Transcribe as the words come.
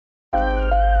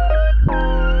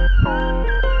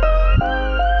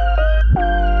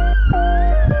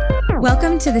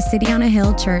Welcome to the City on a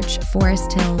Hill Church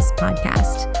Forest Hills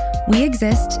podcast. We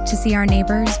exist to see our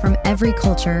neighbors from every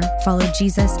culture follow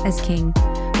Jesus as King.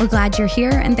 We're glad you're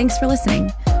here and thanks for listening.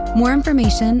 More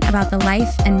information about the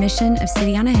life and mission of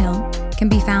City on a Hill can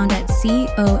be found at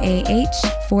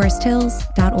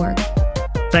coahforesthills.org.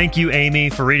 Thank you, Amy,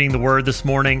 for reading the Word this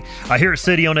morning. Here at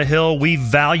City on a Hill, we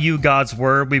value God's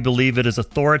Word. We believe it is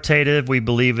authoritative. We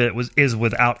believe it is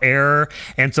without error.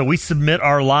 And so we submit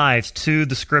our lives to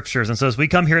the Scriptures. And so as we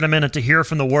come here in a minute to hear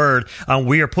from the Word,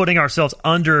 we are putting ourselves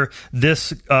under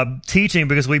this teaching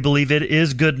because we believe it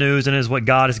is good news and is what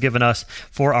God has given us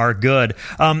for our good.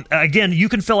 Again, you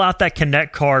can fill out that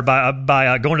Connect card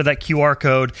by going to that QR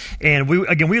code. And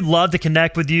we'd love to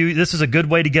connect with you. This is a good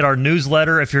way to get our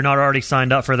newsletter if you're not already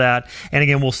signed up for that. And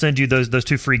again, we'll send you those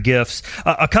two free gifts.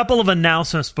 A couple of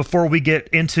announcements before we get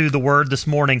into the Word this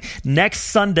morning. Next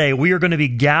Sunday, we are going to be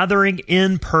gathering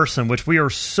in person, which we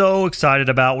are so excited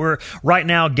about. We're right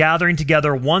now gathering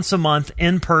together once a month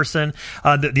in person.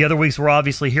 The other weeks, we're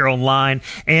obviously here online.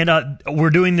 And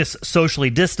we're doing this socially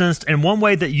distanced. And one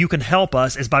way that you can help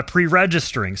us is by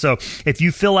pre-registering. So if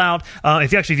you fill out,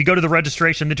 if you go to the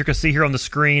registration that you're going to see here on the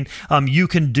screen, you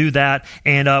can do that.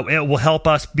 And it will help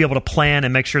us be able to plan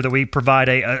and make sure that we provide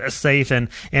a safe and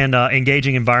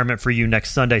engaging environment for you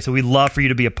next Sunday. So we'd love for you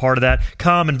to be a part of that.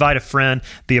 Come, invite a friend,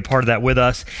 be a part of that with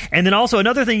us. And then also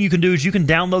another thing you can do is you can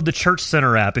download the Church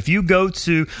Center app. If you go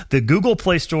to the Google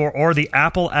Play Store or the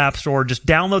Apple App Store, just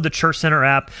download the Church Center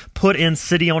app, put in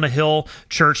City on a Hill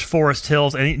Church Forest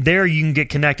Hills, and there you can get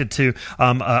connected to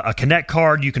a Connect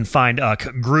card. You can find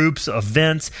groups,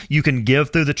 events. You can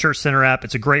give through the Church Center app.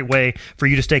 It's a great way for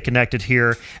you to stay connected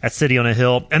here at City on a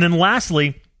Hill. And then lastly,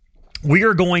 we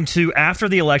are going to, after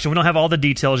the election, we don't have all the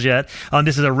details yet.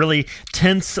 This is a really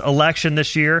tense election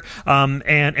this year, and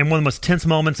one of the most tense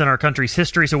moments in our country's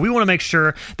history. So we want to make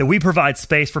sure that we provide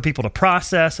space for people to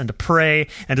process and to pray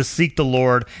and to seek the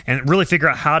Lord and really figure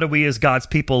out how do we as God's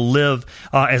people live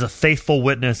as a faithful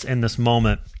witness in this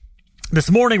moment. This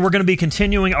morning, we're going to be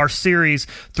continuing our series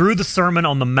through the Sermon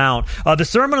on the Mount. The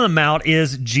Sermon on the Mount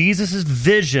is Jesus'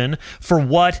 vision for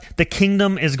what the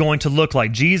kingdom is going to look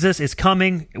like. Jesus is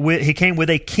coming, he came with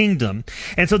a kingdom.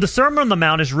 And so the Sermon on the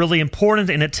Mount is really important,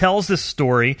 and it tells this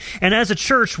story. And as a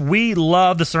church, we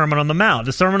love the Sermon on the Mount.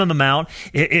 The Sermon on the Mount,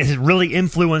 it has really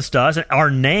influenced us.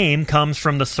 Our name comes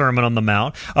from the Sermon on the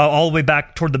Mount. All the way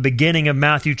back toward the beginning of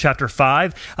Matthew chapter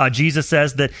 5, Jesus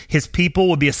says that his people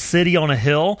would be a city on a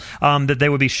hill, that they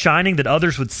would be shining, that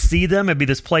others would see them. It'd be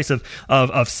this place of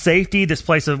safety, this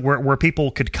place of where people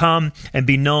could come and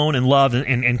be known and loved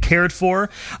and cared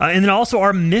for. And then also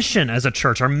our mission as a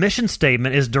church, our mission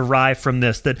statement is derived from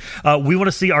this, that we want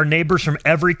to see our neighbors from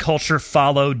every culture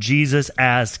follow Jesus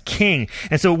as King.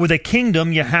 And so with a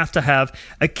kingdom, you have to have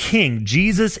a king.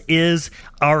 Jesus is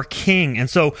our King. And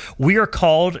so we are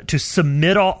called to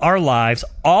submit all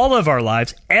of our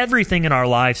lives, everything in our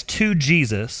lives to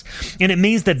Jesus. And it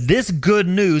means that this good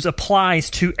news applies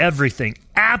to everything.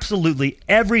 Absolutely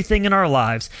everything in our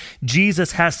lives,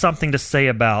 Jesus has something to say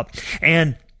about.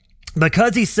 And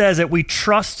because he says it, we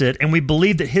trust it and we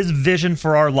believe that his vision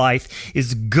for our life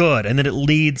is good and that it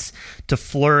leads to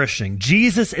flourishing.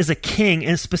 Jesus is a king,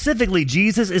 and specifically,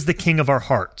 Jesus is the king of our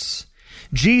hearts.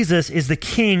 Jesus is the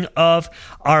king of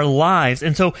our lives.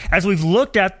 And so as we've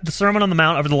looked at the Sermon on the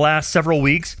Mount over the last several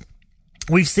weeks,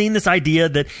 we've seen this idea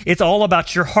that it's all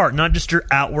about your heart, not just your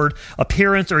outward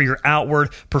appearance or your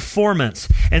outward performance.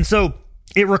 And so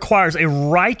it requires a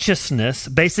righteousness,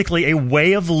 basically a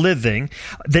way of living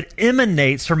that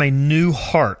emanates from a new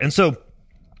heart. And so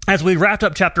as we wrapped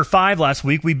up chapter 5 last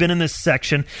week, we've been in this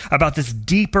section about this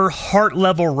deeper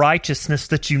heart-level righteousness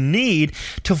that you need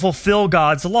to fulfill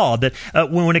God's law. That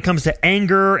when it comes to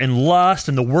anger and lust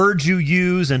and the words you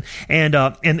use and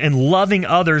loving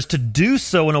others, to do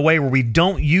so in a way where we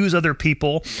don't use other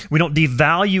people, we don't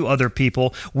devalue other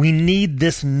people. We need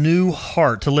this new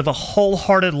heart to live a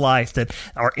wholehearted life that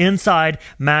our inside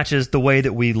matches the way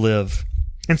that we live.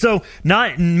 And so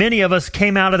not many of us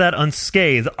came out of that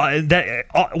unscathed.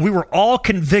 We were all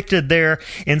convicted there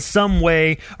in some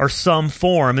way or some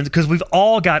form, and because we've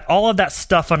all got all of that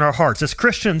stuff on our hearts. As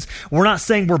Christians, we're not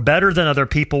saying we're better than other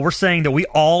people. We're saying that we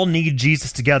all need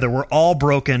Jesus together. We're all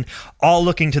broken, all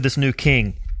looking to this new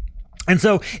King. And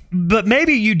so, but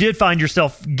maybe you did find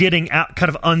yourself getting out kind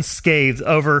of unscathed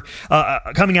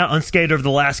coming out unscathed over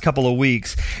the last couple of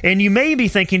weeks. And you may be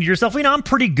thinking to yourself, I'm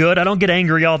pretty good. I don't get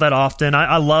angry all that often.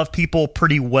 I love people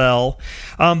pretty well.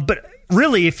 But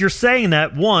really, if you're saying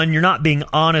that, one, you're not being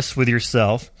honest with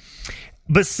yourself.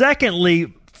 But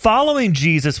secondly, following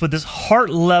Jesus with this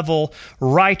heart-level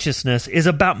righteousness is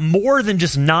about more than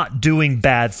just not doing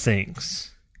bad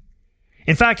things.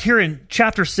 In fact, here in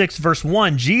chapter 6, verse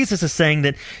 1, Jesus is saying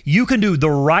that you can do the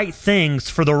right things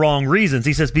for the wrong reasons.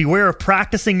 He says, beware of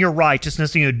practicing your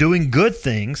righteousness, doing good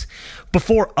things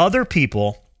before other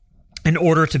people in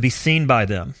order to be seen by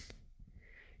them.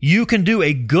 You can do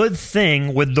a good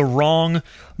thing with the wrong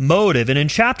motive. And in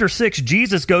chapter 6,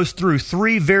 Jesus goes through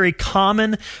 3 very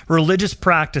common religious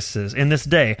practices in this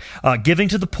day, giving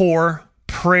to the poor,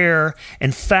 prayer,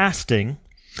 and fasting.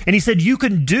 And he said, you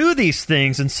can do these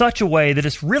things in such a way that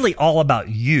it's really all about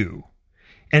you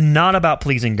and not about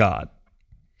pleasing God.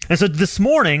 And so this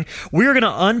morning, we're going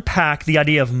to unpack the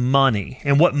idea of money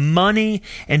and what money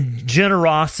and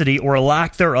generosity or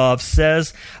lack thereof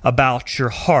says about your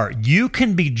heart. You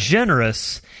can be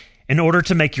generous in order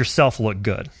to make yourself look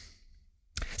good.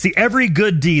 See, every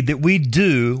good deed that we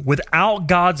do without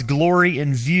God's glory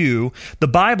in view, the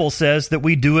Bible says that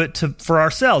we do it for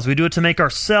ourselves. We do it to make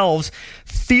ourselves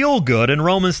feel good. And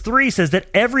Romans 3 says that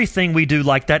everything we do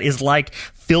like that is like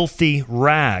filthy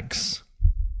rags.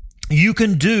 You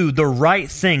can do the right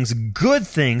things, good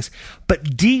things,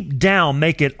 but deep down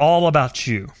make it all about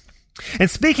you.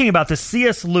 And speaking about this,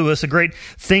 C.S. Lewis, a great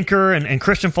thinker and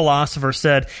Christian philosopher,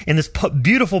 said in this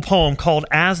beautiful poem called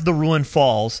As the Ruin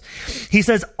Falls, he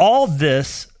says, all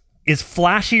this is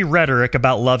flashy rhetoric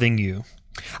about loving you.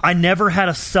 I never had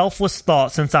a selfless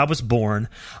thought since I was born.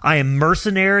 I am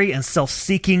mercenary and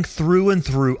self-seeking through and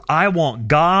through. I want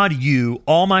God, you,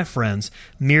 all my friends,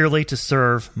 merely to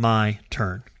serve my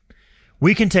turn.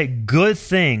 We can take good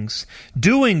things,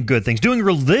 doing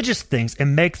religious things,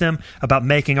 and make them about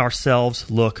making ourselves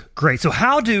look great. So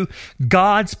how do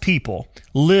God's people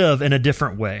live in a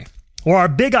different way? Well, our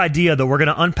big idea that we're going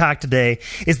to unpack today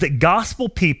is that gospel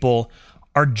people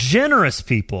are generous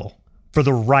people for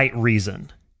the right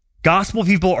reason. Gospel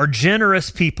people are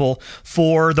generous people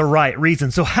for the right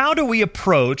reason. So how do we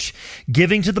approach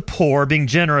giving to the poor, being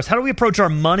generous? How do we approach our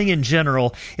money in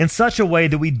general in such a way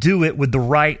that we do it with the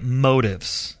right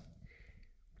motives?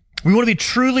 We want to be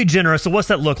truly generous. So what's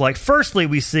that look like? Firstly,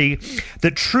 we see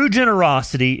that true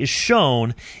generosity is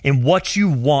shown in what you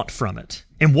want from it,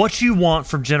 and what you want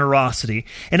from generosity.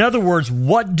 In other words,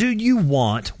 what do you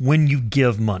want when you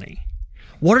give money?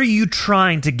 What are you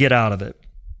trying to get out of it?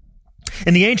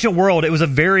 In the ancient world, it was a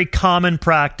very common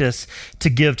practice to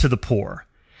give to the poor.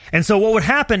 And so what would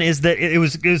happen is that it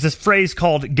was this phrase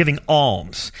called giving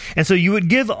alms. And so you would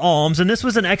give alms, and this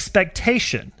was an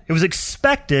expectation. It was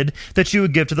expected that you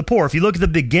would give to the poor. If you look at the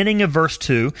beginning of verse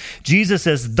 2, Jesus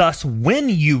says, thus when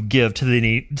you give to the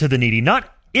needy,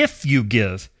 not if you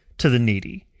give to the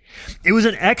needy. It was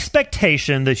an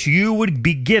expectation that you would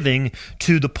be giving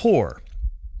to the poor.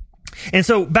 And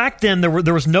so back then, there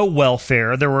was no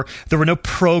welfare, there were no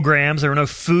programs, there were no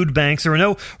food banks, there were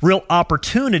no real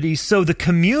opportunities. So the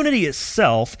community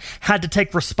itself had to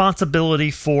take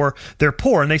responsibility for their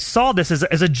poor. And they saw this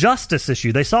as a justice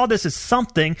issue. They saw this as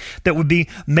something that would be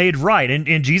made right.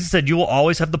 And Jesus said, you will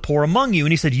always have the poor among you.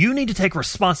 And he said, you need to take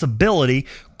responsibility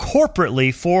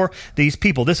corporately for these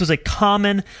people. This was a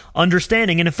common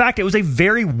understanding. And in fact, it was a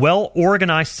very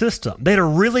well-organized system. They had a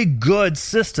really good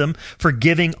system for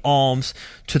giving alms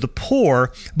to the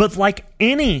poor. But like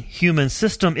any human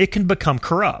system, it can become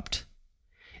corrupt.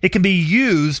 It can be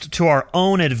used to our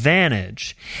own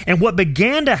advantage. And what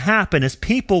began to happen is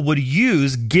people would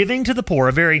use giving to the poor,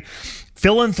 a very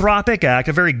philanthropic act,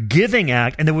 a very giving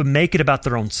act, and they would make it about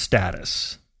their own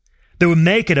status. They would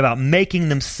make it about making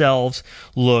themselves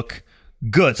look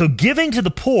good. So giving to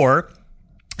the poor,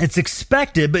 it's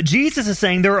expected, but Jesus is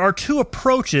saying there are 2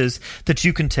 approaches that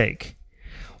you can take.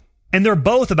 And they're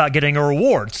both about getting a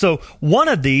reward. So one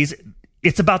of these,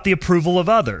 it's about the approval of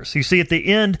others. You see at the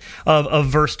end of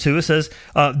verse 2, it says,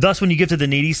 thus when you give to the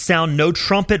needy, sound no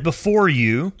trumpet before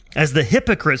you, as the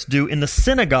hypocrites do in the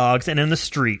synagogues and in the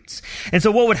streets. And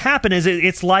so what would happen is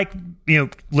it's like,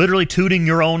 literally tooting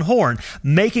your own horn,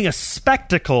 making a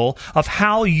spectacle of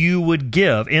how you would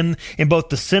give in both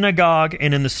the synagogue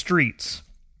and in the streets.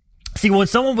 See, when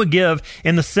someone would give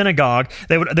in the synagogue,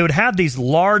 they would have these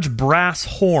large brass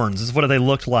horns, is what they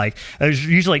looked like. There's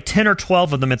usually like 10 or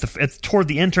 12 of them toward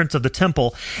the entrance of the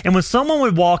temple. And when someone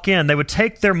would walk in, they would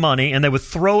take their money and they would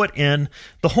throw it in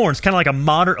the horns, kind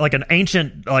of like an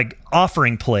ancient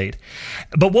offering plate.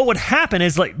 But what would happen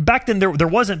is, back then there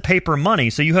wasn't paper money,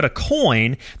 so you had a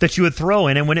coin that you would throw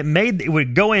in, and when it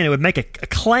would go in, it would make a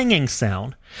clanging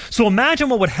sound. So imagine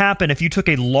what would happen if you took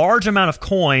a large amount of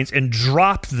coins and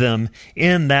dropped them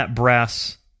in that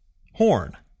brass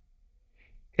horn.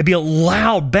 It'd be a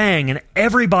loud bang, and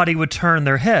everybody would turn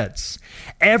their heads.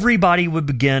 Everybody would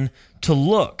begin to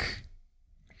look.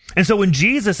 And so when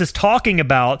Jesus is talking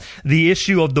about the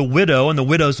issue of the widow and the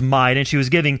widow's mite, and she was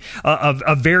giving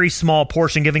a very small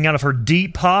portion, giving out of her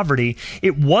deep poverty,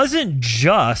 it wasn't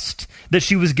just that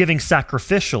she was giving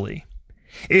sacrificially.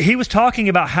 He was talking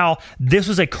about how this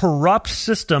was a corrupt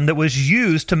system that was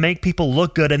used to make people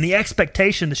look good, and the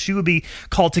expectation that she would be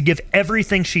called to give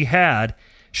everything she had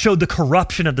showed the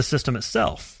corruption of the system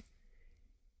itself.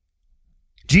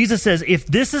 Jesus says, if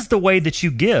this is the way that you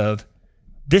give,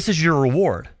 this is your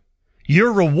reward.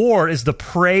 Your reward is the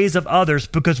praise of others,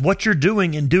 because what you're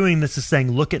doing in doing this is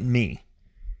saying, look at me.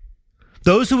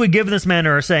 Those who would give in this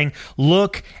manner are saying,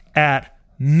 look at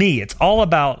me. It's all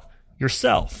about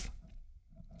yourself.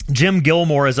 Jim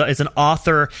Gilmore is an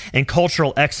author and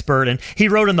cultural expert, and he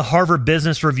wrote in the Harvard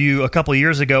Business Review a couple of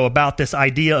years ago about this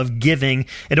idea of giving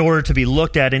in order to be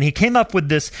looked at, and he came up with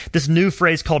this new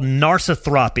phrase called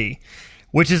narcithropy,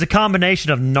 which is a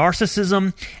combination of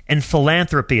narcissism and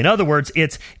philanthropy. In other words,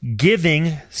 it's giving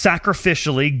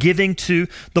sacrificially, giving to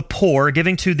the poor,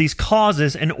 giving to these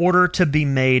causes in order to be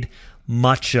made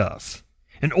much of,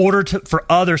 in order for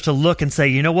others to look and say,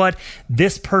 you know what?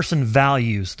 This person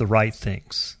values the right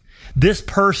things. This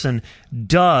person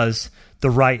does the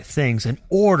right things in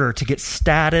order to get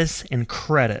status and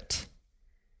credit.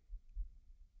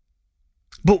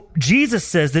 But Jesus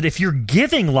says that if you're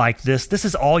giving like this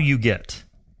is all you get.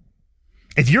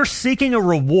 If you're seeking a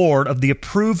reward of the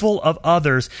approval of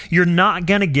others, you're not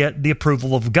going to get the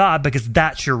approval of God, because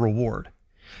that's your reward.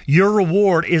 Your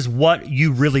reward is what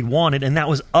you really wanted, and that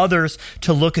was others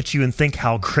to look at you and think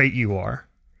how great you are.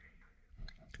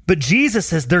 But Jesus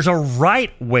says there's a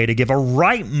right way to give, a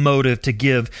right motive to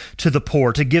give to the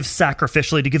poor, to give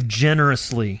sacrificially, to give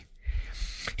generously.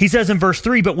 He says in verse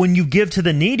 3, but when you give to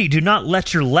the needy, do not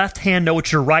let your left hand know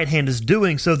what your right hand is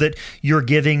doing, so that your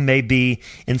giving may be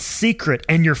in secret,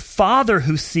 and your Father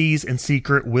who sees in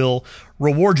secret will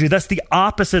reward you. That's the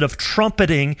opposite of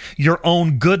trumpeting your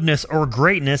own goodness or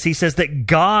greatness. He says that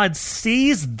God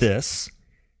sees this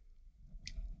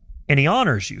and he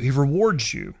honors you. He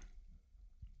rewards you.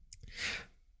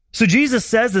 So Jesus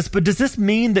says this, but does this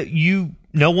mean that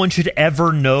no one should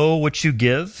ever know what you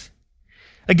give?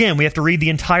 Again, we have to read the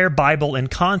entire Bible in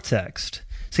context.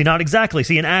 See, not exactly.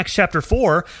 See, in Acts chapter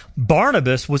 4,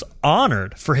 Barnabas was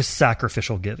honored for his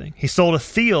sacrificial giving. He sold a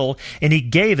field and he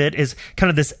gave it as kind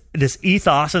of this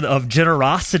ethos of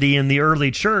generosity in the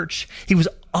early church. He was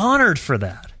honored for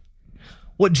that.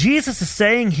 What Jesus is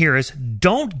saying here is,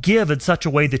 don't give in such a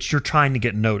way that you're trying to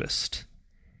get noticed.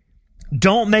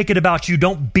 Don't make it about you.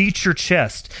 Don't beat your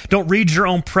chest. Don't read your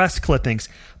own press clippings.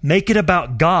 Make it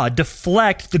about God.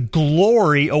 Deflect the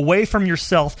glory away from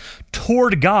yourself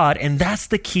toward God, and that's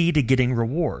the key to getting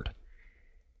reward.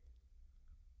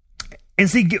 And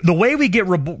see, the way we get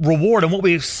reward and what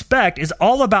we expect is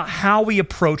all about how we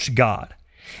approach God.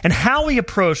 And how we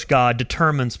approach God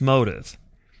determines motive.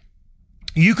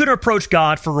 You could approach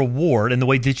God for reward in the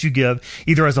way that you give,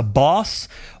 either as a boss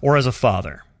or as a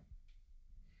father.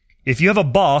 If you have a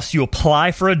boss, you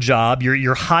apply for a job,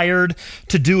 you're hired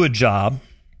to do a job,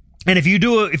 and if you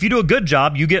do a good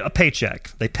job, you get a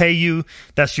paycheck. They pay you,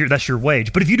 that's your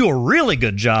wage. But if you do a really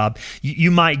good job,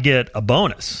 you might get a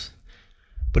bonus.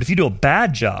 But if you do a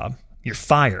bad job, you're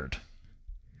fired.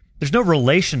 There's no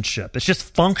relationship. It's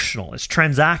just functional. It's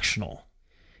transactional.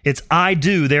 It's I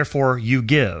do, therefore you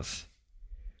give.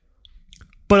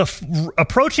 But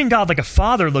approaching God like a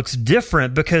father looks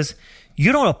different, because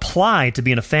you don't apply to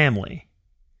be in a family.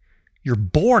 You're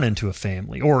born into a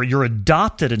family, or you're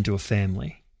adopted into a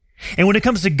family. And when it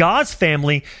comes to God's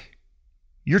family,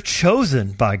 you're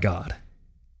chosen by God.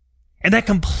 And that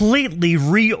completely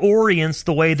reorients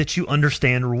the way that you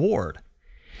understand reward.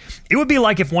 It would be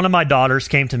like if one of my daughters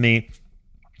came to me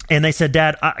and they said,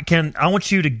 Dad, I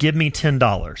want you to give me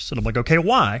 $10. And I'm like, okay,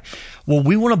 why? Well,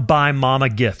 we want to buy Mom a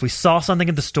gift. We saw something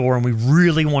at the store and we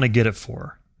really want to get it for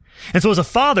her. And so as a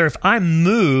father, if I'm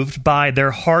moved by their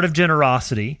heart of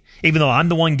generosity, even though I'm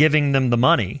the one giving them the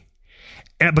money,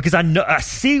 because I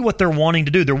see what they're wanting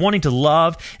to do. They're wanting to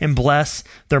love and bless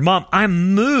their mom.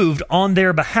 I'm moved on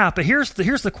their behalf. But here's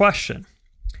the question.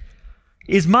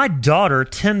 Is my daughter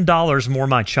 $10 more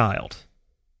my child?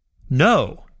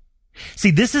 No.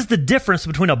 See, this is the difference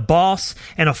between a boss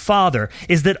and a father,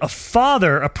 is that a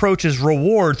father approaches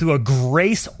reward through a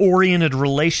grace-oriented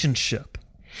relationship.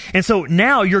 And so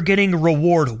now you're getting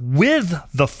reward with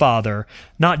the Father,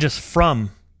 not just from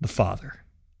the Father.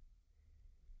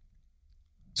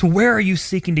 So where are you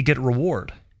seeking to get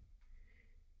reward?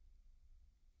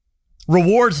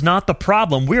 Reward's not the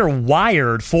problem. We're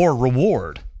wired for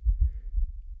reward.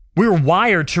 We're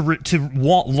wired to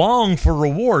long for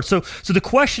reward. So the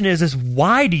question is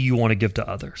why do you want to give to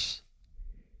others?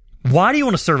 Why do you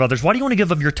want to serve others? Why do you want to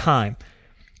give of your time?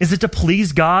 Is it to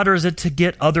please God, or is it to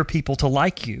get other people to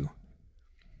like you?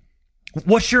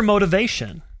 What's your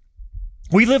motivation?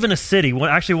 We live in a city,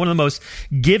 actually one of the most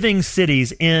giving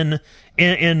cities in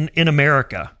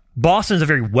America. Boston is a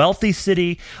very wealthy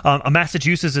city.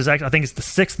 Massachusetts is actually, I think it's the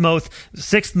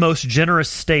sixth most generous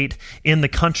state in the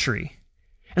country.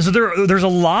 And so there's a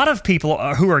lot of people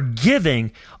who are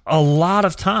giving a lot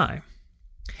of time.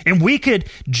 And we could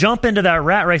jump into that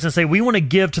rat race and say we want to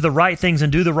give to the right things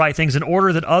and do the right things in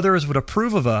order that others would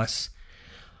approve of us.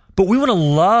 But we want to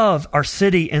love our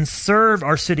city and serve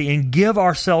our city and give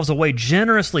ourselves away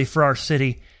generously for our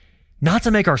city, not to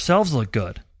make ourselves look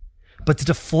good, but to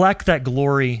deflect that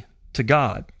glory to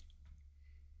God.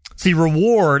 See,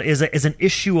 reward is an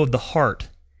issue of the heart,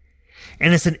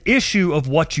 and it's an issue of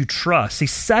what you trust. See,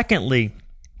 secondly,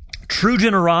 true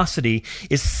generosity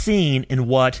is seen in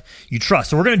what you trust.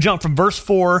 So we're going to jump from verse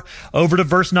 4 over to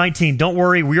verse 19. Don't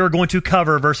worry, we are going to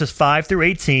cover verses 5 through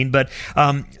 18, but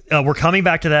we're coming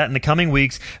back to that in the coming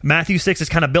weeks. Matthew 6 is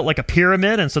kind of built like a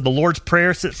pyramid, and so the Lord's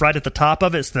Prayer sits right at the top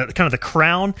of it. It's kind of the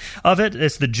crown of it.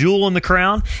 It's the jewel in the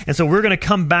crown. And so we're going to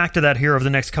come back to that here over the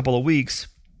next couple of weeks.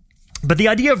 But the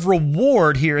idea of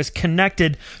reward here is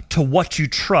connected to what you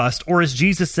trust, or as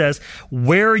Jesus says,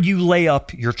 where you lay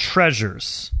up your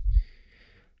treasures.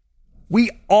 We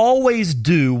always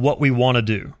do what we want to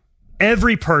do.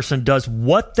 Every person does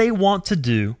what they want to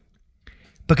do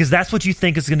because that's what you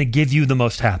think is going to give you the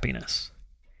most happiness.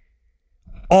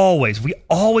 Always. We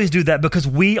always do that because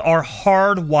we are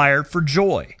hardwired for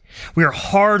joy. We are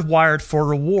hardwired for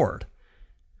reward.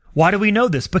 Why do we know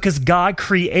this? Because God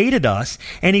created us,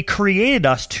 and He created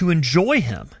us to enjoy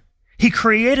Him. He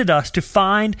created us to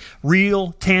find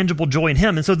real, tangible joy in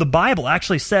Him. And so the Bible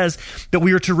actually says that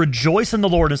we are to rejoice in the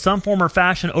Lord in some form or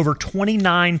fashion over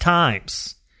 29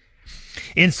 times.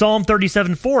 In Psalm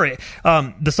 37:4,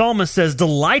 the psalmist says,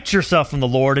 "Delight yourself in the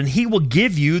Lord, and He will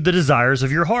give you the desires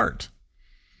of your heart."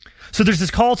 So there's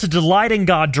this call to delight in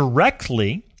God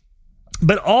directly,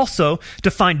 but also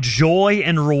to find joy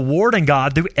and reward in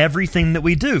God through everything that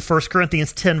we do. 1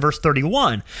 Corinthians 10, verse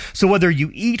 31. So whether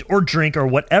you eat or drink or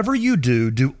whatever you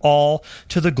do, do all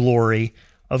to the glory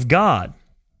of God.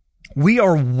 We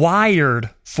are wired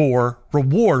for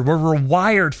reward. We're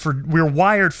wired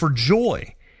for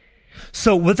joy.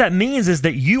 So what that means is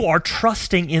that you are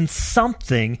trusting in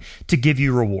something to give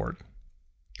you reward.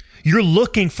 You're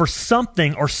looking for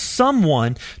something or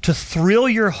someone to thrill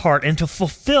your heart and to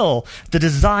fulfill the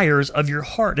desires of your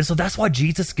heart. And so that's why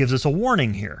Jesus gives us a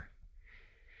warning here.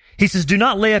 He says, do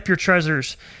not lay up your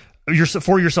treasures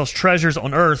for yourselves treasures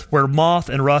on earth where moth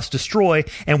and rust destroy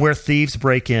and where thieves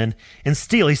break in and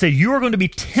steal. He said, you are going to be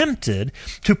tempted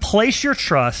to place your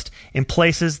trust in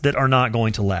places that are not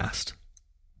going to last.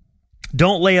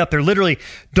 Don't lay up there. Literally,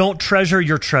 don't treasure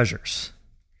your treasures.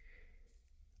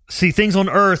 See, things on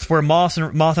earth where moth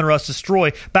and rust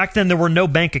destroy, back then there were no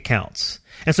bank accounts.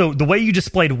 And so the way you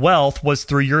displayed wealth was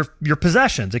through your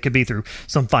possessions. It could be through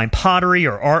some fine pottery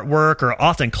or artwork or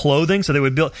often clothing. So they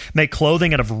would make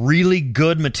clothing out of really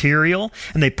good material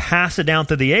and they pass it down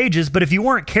through the ages. But if you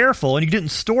weren't careful and you didn't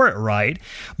store it right,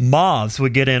 moths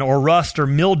would get in, or rust or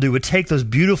mildew would take those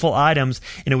beautiful items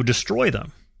and it would destroy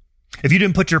them. If you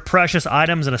didn't put your precious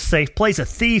items in a safe place, a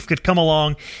thief could come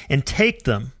along and take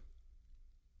them.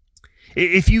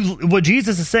 What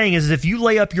Jesus is saying is if you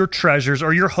lay up your treasures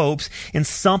or your hopes in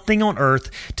something on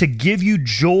earth to give you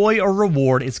joy or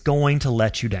reward, it's going to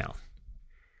let you down.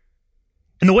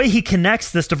 And the way he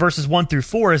connects this to verses 1 through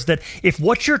 4 is that if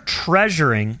what you're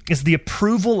treasuring is the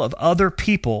approval of other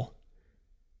people,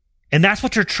 and that's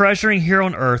what you're treasuring here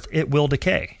on earth, it will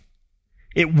decay.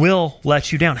 It will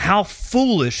let you down. How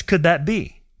foolish could that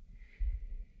be?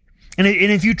 And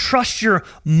if you trust your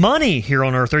money here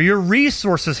on earth or your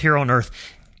resources here on earth,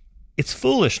 it's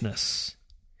foolishness.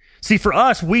 See, for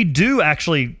us, we do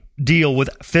actually deal with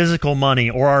physical money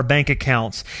or our bank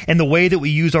accounts and the way that we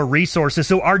use our resources.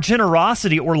 So our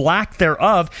generosity or lack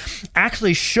thereof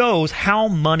actually shows how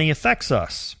money affects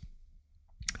us.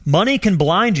 Money can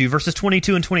blind you, verses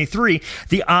 22 and 23.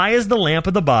 The eye is the lamp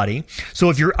of the body.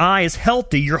 So if your eye is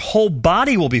healthy, your whole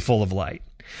body will be full of light.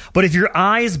 But if your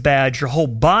eye is bad, your whole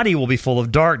body will be full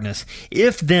of darkness.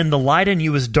 If then the light in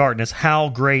you is darkness, how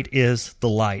great is the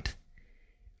light?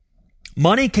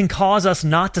 Money can cause us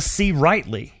not to see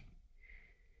rightly.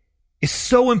 It's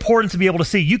so important to be able to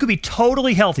see. You could be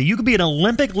totally healthy. You could be an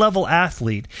Olympic level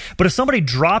athlete. But if somebody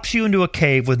drops you into a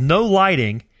cave with no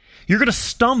lighting, you're going to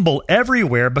stumble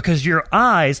everywhere because your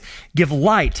eyes give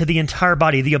light to the entire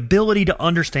body, the ability to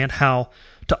understand how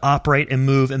to operate and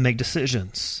move and make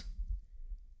decisions.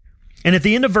 And at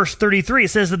the end of verse 33, it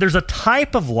says that there's a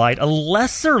type of light, a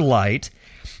lesser light,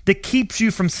 that keeps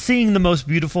you from seeing the most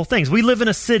beautiful things. We live in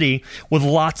a city with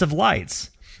lots of lights.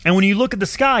 And when you look at the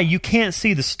sky, you can't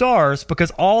see the stars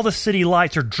because all the city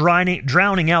lights are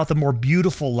drowning out the more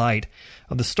beautiful light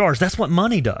of the stars. That's what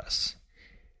money does.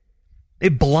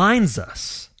 It blinds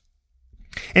us.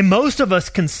 And most of us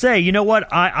can say, you know what?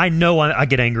 I know I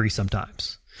get angry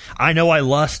sometimes. I know I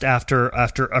lust after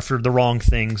the wrong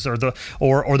things or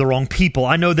the wrong people.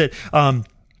 I know that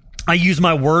I use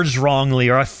my words wrongly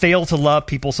or I fail to love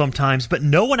people sometimes, but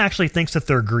no one actually thinks that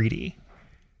they're greedy.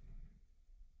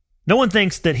 No one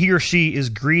thinks that he or she is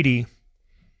greedy,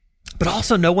 but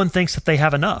also no one thinks that they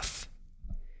have enough.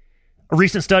 A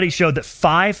recent study showed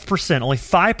that only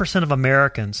 5% of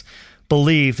Americans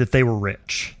believe that they were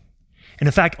rich. And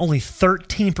in fact, only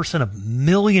 13% of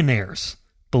millionaires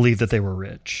believe that they were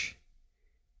rich.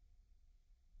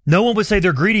 No one would say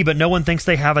they're greedy, but no one thinks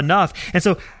they have enough. And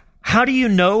so, how do you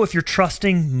know if you're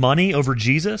trusting money over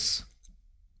Jesus?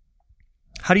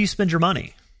 How do you spend your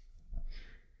money?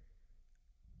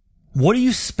 What do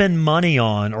you spend money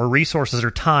on or resources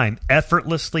or time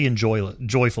effortlessly and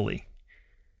joyfully?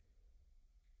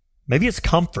 Maybe it's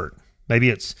comfort. Maybe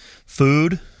it's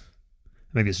food.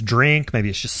 Maybe it's drink. Maybe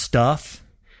it's just stuff.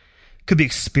 It could be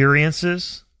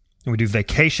experiences. And we do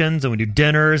vacations and we do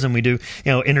dinners and we do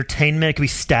entertainment. It could be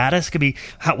status. It could be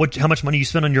how much money you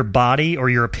spend on your body or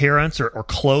your appearance or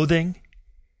clothing.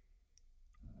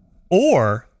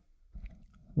 Or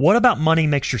what about money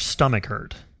makes your stomach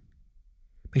hurt?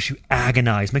 Makes you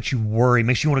agonize, makes you worry,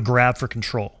 makes you want to grab for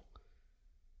control.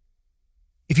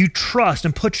 If you trust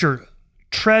and put your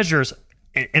treasures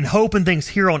and hope in things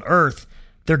here on earth,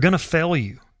 they're going to fail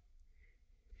you.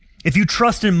 If you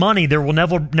trust in money, there will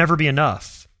never be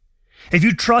enough. If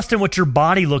you trust in what your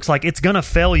body looks like, it's going to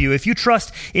fail you. If you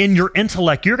trust in your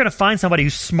intellect, you're going to find somebody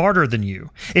who's smarter than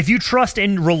you. If you trust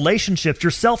in relationships,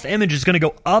 your self-image is going to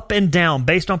go up and down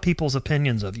based on people's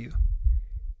opinions of you.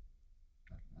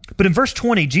 But in verse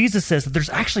 20, Jesus says that there's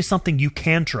actually something you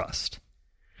can trust.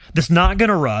 That's not going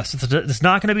to rust. That's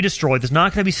not going to be destroyed. That's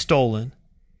not going to be stolen.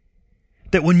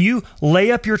 That when you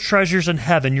lay up your treasures in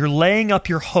heaven, you're laying up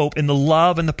your hope in the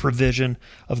love and the provision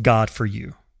of God for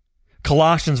you.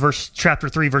 Colossians chapter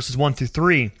 3, verses 1 through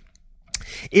 3.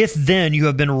 If then you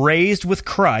have been raised with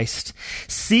Christ,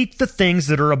 seek the things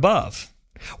that are above,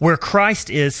 where Christ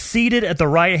is seated at the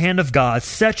right hand of God.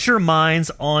 Set your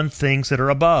minds on things that are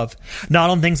above,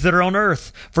 not on things that are on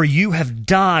earth. For you have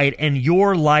died, and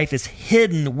your life is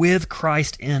hidden with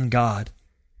Christ in God.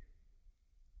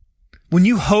 When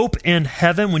you hope in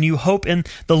heaven, when you hope in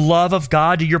the love of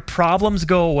God, do your problems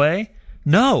go away?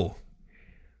 No.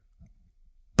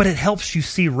 But it helps you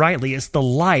see rightly. It's the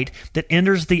light that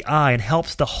enters the eye and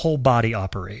helps the whole body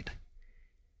operate.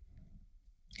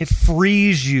 It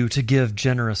frees you to give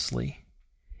generously.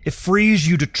 It frees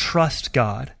you to trust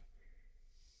God.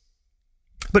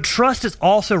 But trust is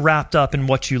also wrapped up in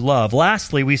what you love.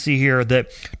 Lastly, we see here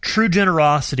that true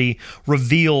generosity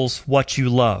reveals what you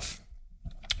love.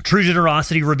 True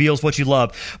generosity reveals what you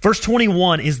love. Verse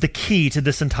 21 is the key to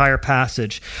this entire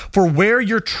passage. For where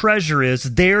your treasure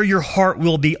is, there your heart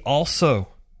will be also.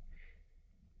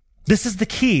 This is the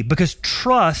key, because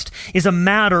trust is a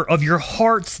matter of your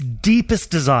heart's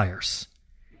deepest desires.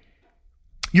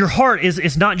 Your heart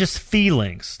is not just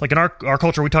feelings. Like in our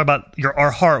culture, we talk about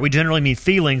our heart. We generally mean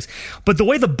feelings. But the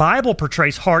way the Bible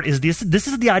portrays heart is this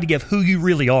is the idea of who you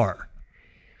really are.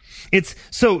 It's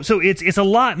a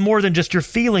lot more than just your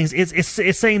feelings. It's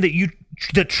saying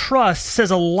that trust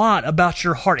says a lot about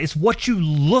your heart. It's what you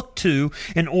look to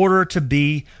in order to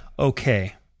be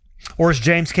okay. Or as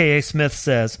James K.A. Smith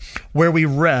says, where we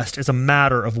rest is a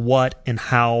matter of what and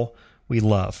how we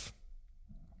love.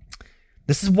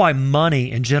 This is why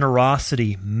money and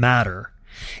generosity matter.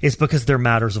 It's because they're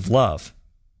matters of love.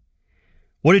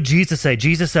 What did Jesus say?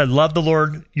 Jesus said, love the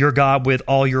Lord your God with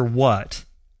all your what?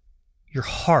 Your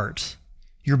heart,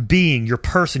 your being, your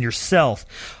person,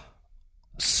 yourself,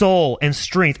 soul and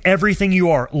strength, everything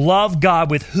you are. Love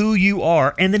God with who you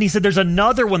are. And then he said there's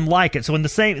another one like it. So in the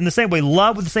same way,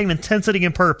 love with the same intensity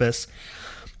and purpose.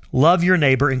 Love your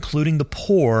neighbor, including the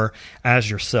poor, as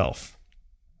yourself.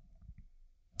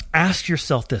 Ask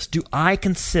yourself this: do I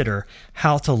consider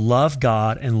how to love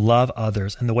God and love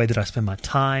others in the way that I spend my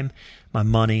time, my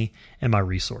money, and my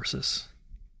resources?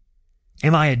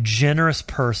 Am I a generous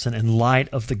person in light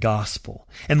of the gospel,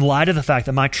 in light of the fact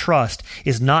that my trust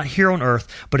is not here on earth,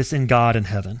 but it's in God in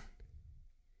heaven?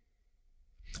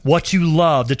 What you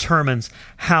love determines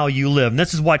how you live. And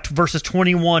this is why verses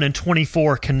 21 and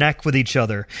 24 connect with each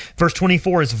other. Verse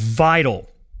 24 is vital.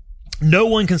 No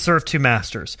one can serve two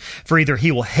masters, for either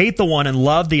he will hate the one and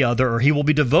love the other, or he will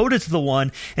be devoted to the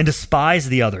one and despise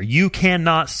the other. You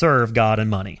cannot serve God and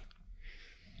money.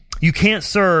 You can't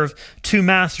serve two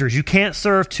masters. You can't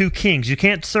serve two kings. You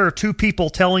can't serve two people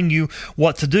telling you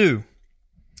what to do.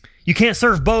 You can't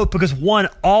serve both because one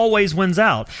always wins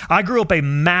out. I grew up a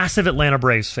massive Atlanta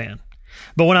Braves fan.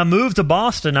 But when I moved to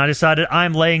Boston, I decided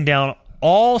I'm laying down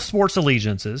all sports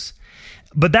allegiances.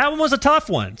 But that one was a tough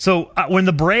one. So when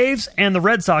the Braves and the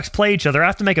Red Sox play each other, I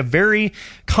have to make a very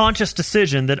conscious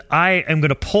decision that I am going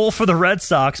to pull for the Red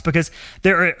Sox because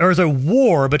there is a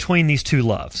war between these two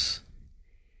loves.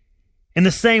 In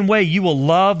the same way, you will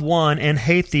love one and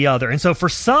hate the other. And so for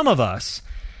some of us,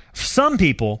 for some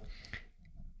people,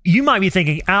 you might be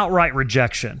thinking outright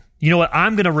rejection. You know what?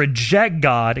 I'm going to reject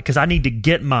God because I need to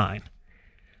get mine.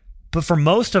 But for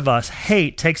most of us,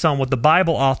 hate takes on what the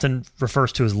Bible often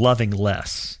refers to as loving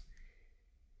less.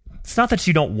 It's not that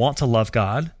you don't want to love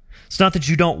God. It's not that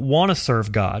you don't want to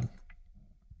serve God.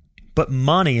 But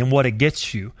money and what it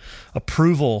gets you,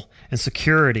 approval and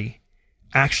security,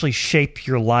 actually shape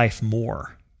your life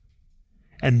more.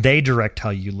 And they direct how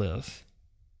you live.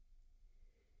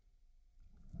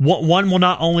 One will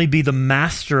not only be the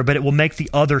master, but it will make the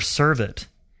other serve it.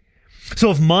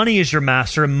 So if money is your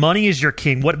master and money is your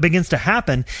king, what begins to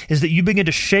happen is that you begin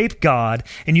to shape God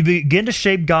and you begin to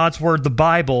shape God's word, the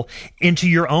Bible, into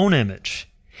your own image.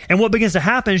 And what begins to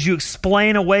happen is you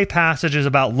explain away passages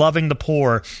about loving the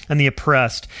poor and the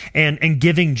oppressed and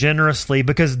giving generously,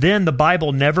 because then the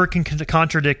Bible never can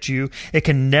contradict you. It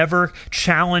can never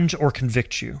challenge or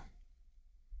convict you.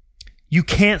 You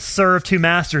can't serve two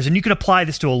masters, and you can apply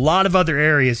this to a lot of other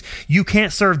areas. You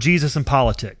can't serve Jesus in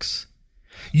politics.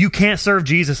 You can't serve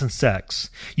Jesus in sex.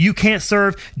 You can't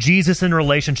serve Jesus in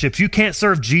relationships. You can't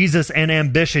serve Jesus and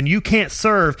ambition. You can't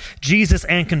serve Jesus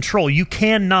and control. You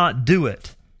cannot do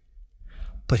it.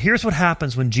 But here's what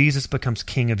happens when Jesus becomes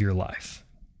king of your life.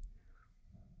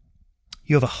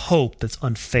 You have a hope that's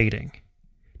unfading,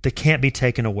 that can't be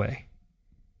taken away.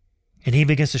 And he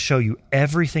begins to show you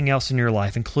everything else in your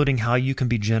life, including how you can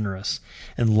be generous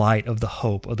in light of the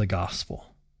hope of the gospel.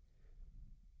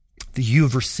 That you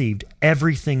have received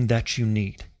everything that you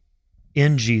need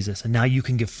in Jesus, and now you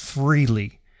can give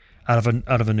freely out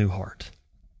of a new heart.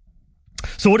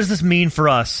 So what does this mean for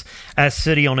us as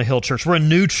City on a Hill Church? We're a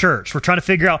new church. We're trying to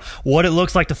figure out what it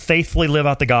looks like to faithfully live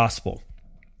out the gospel.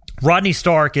 Rodney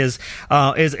Stark he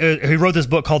wrote this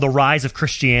book called The Rise of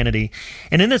Christianity.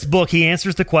 And in this book, he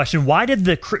answers the question, why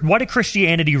did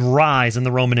Christianity rise in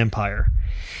the Roman Empire?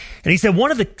 And he said one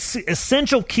of the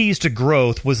essential keys to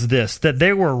growth was this, that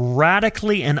they were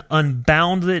radically and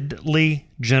unboundedly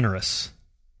generous.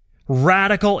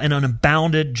 Radical and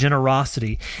unbounded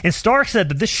generosity. And Stark said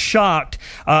that this shocked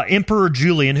Emperor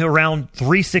Julian, who around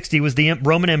 360 was the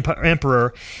Roman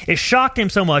emperor. It shocked him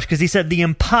so much because he said the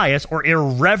impious or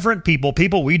irreverent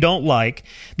people we don't like,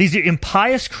 these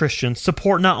impious Christians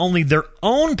support not only their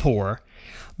own poor,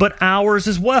 but ours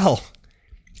as well.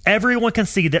 Everyone can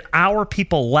see that our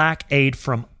people lack aid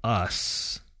from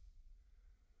us.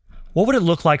 What would it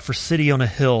look like for City on a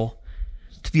Hill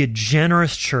to be a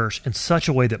generous church in such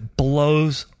a way that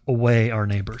blows away our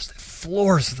neighbors, that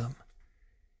floors them?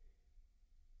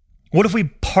 What if we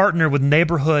partner with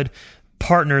neighborhood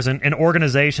partners and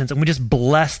organizations and we just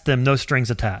bless them, no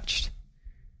strings attached?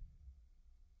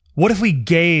 What if we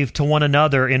gave to one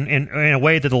another in a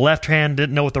way that the left hand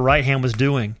didn't know what the right hand was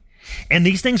doing? And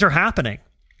these things are happening.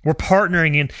 We're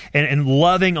partnering and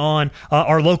loving on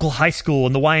our local high school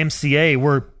and the YMCA,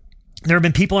 where there have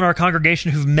been people in our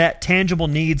congregation who've met tangible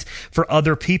needs for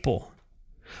other people.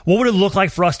 What would it look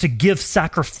like for us to give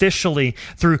sacrificially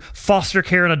through foster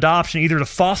care and adoption, either to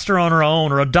foster on our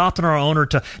own or adopt on our own or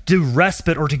to do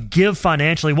respite or to give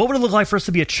financially? What would it look like for us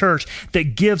to be a church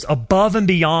that gives above and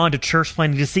beyond a church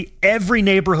planting, to see every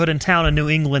neighborhood and town in New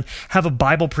England have a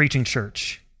Bible preaching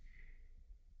church?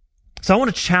 So I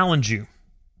want to challenge you.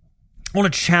 I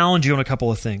want to challenge you on a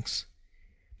couple of things.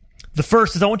 The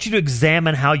first is I want you to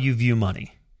examine how you view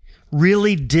money.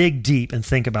 Really dig deep and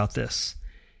think about this.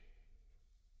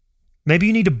 Maybe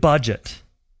you need to budget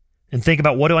and think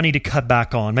about, what do I need to cut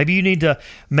back on? Maybe you need to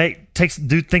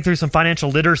think through some financial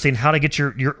literacy and how to get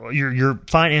your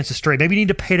finances straight. Maybe you need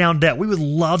to pay down debt. We would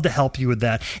love to help you with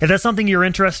that. If that's something you're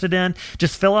interested in,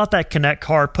 just fill out that Connect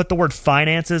card, put the word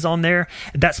finances on there.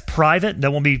 That's private.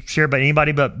 That won't be shared by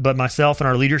anybody but myself and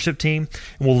our leadership team,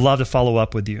 and we'll love to follow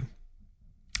up with you.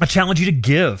 I challenge you to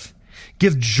give.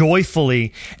 Give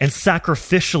joyfully and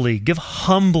sacrificially. Give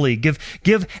humbly.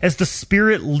 Give as the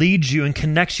Spirit leads you and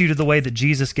connects you to the way that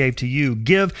Jesus gave to you.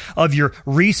 Give of your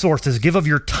resources. Give of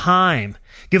your time.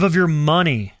 Give of your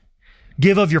money.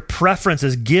 Give of your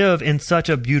preferences. Give in such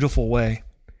a beautiful way.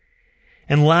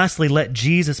 And lastly, let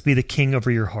Jesus be the king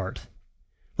over your heart.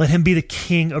 Let him be the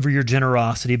king over your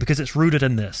generosity, because it's rooted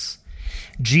in this.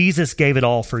 Jesus gave it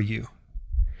all for you.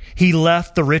 He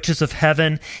left the riches of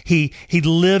heaven. He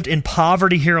lived in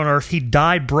poverty here on earth. He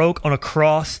died broke on a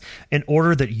cross in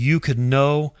order that you could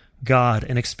know God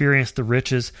and experience the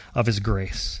riches of his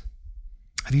grace.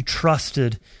 Have you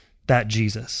trusted that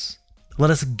Jesus? Let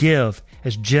us give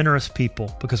as generous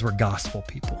people because we're gospel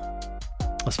people.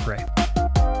 Let's pray.